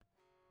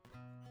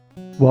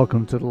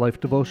Welcome to the Life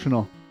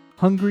Devotional,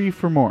 Hungry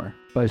for More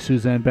by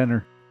Suzanne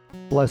Benner.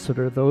 Blessed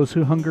are those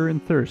who hunger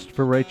and thirst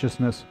for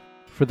righteousness,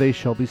 for they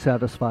shall be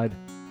satisfied.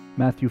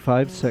 Matthew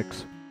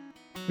 5:6.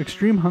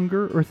 Extreme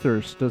hunger or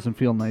thirst doesn't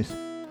feel nice.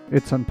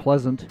 It's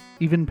unpleasant,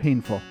 even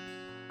painful.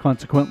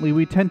 Consequently,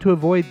 we tend to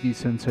avoid these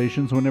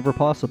sensations whenever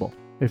possible.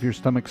 If your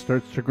stomach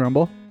starts to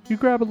grumble, you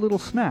grab a little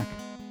snack.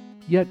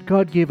 Yet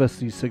God gave us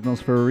these signals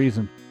for a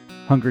reason.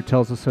 Hunger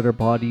tells us that our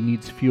body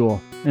needs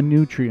fuel and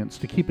nutrients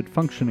to keep it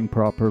functioning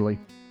properly.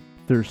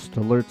 Thirst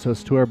alerts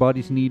us to our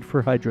body's need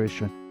for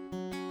hydration.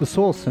 The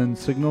soul sends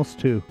signals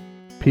too.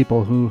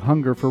 People who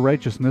hunger for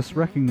righteousness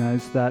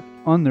recognize that,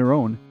 on their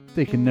own,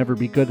 they can never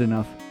be good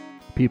enough.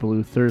 People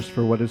who thirst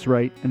for what is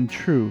right and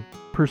true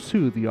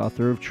pursue the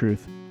author of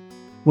truth.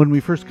 When we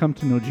first come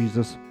to know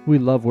Jesus, we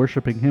love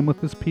worshiping Him with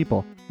His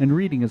people and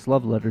reading His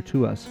love letter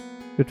to us.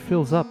 It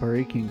fills up our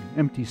aching,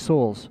 empty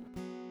souls.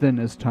 Then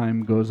as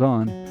time goes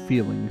on,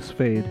 feelings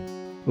fade.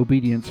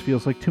 Obedience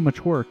feels like too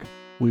much work.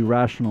 We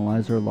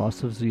rationalize our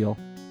loss of zeal.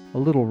 A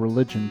little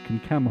religion can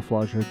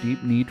camouflage our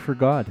deep need for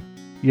God.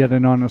 Yet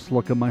an honest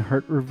look at my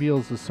heart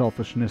reveals the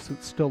selfishness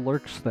that still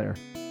lurks there.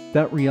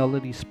 That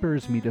reality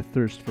spurs me to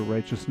thirst for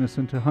righteousness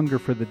and to hunger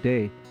for the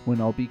day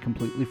when I'll be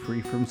completely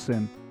free from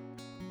sin.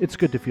 It's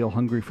good to feel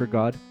hungry for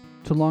God,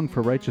 to long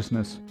for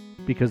righteousness,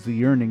 because the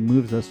yearning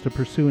moves us to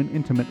pursue an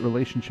intimate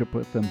relationship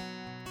with Him.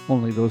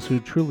 Only those who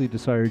truly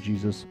desire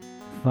Jesus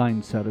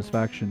find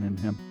satisfaction in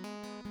Him.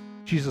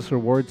 Jesus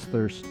rewards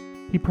thirst.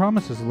 He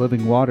promises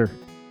living water.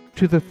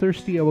 To the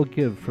thirsty I will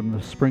give from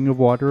the spring of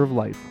water of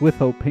life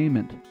without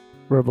payment.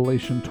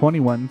 Revelation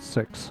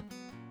 21:6.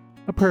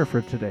 A prayer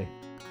for today.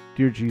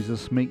 Dear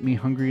Jesus, make me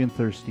hungry and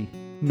thirsty,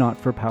 not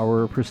for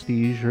power or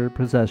prestige or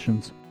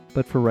possessions,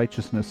 but for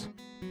righteousness.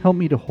 Help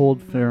me to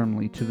hold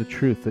firmly to the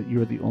truth that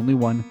you are the only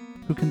one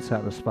who can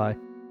satisfy.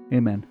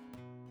 Amen.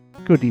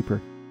 Go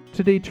deeper.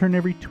 Today, turn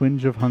every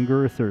twinge of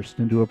hunger or thirst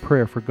into a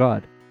prayer for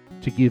God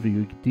to give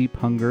you deep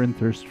hunger and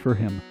thirst for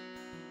Him.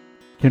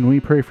 Can we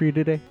pray for you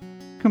today?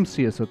 Come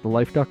see us at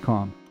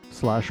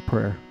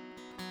thelife.com/prayer.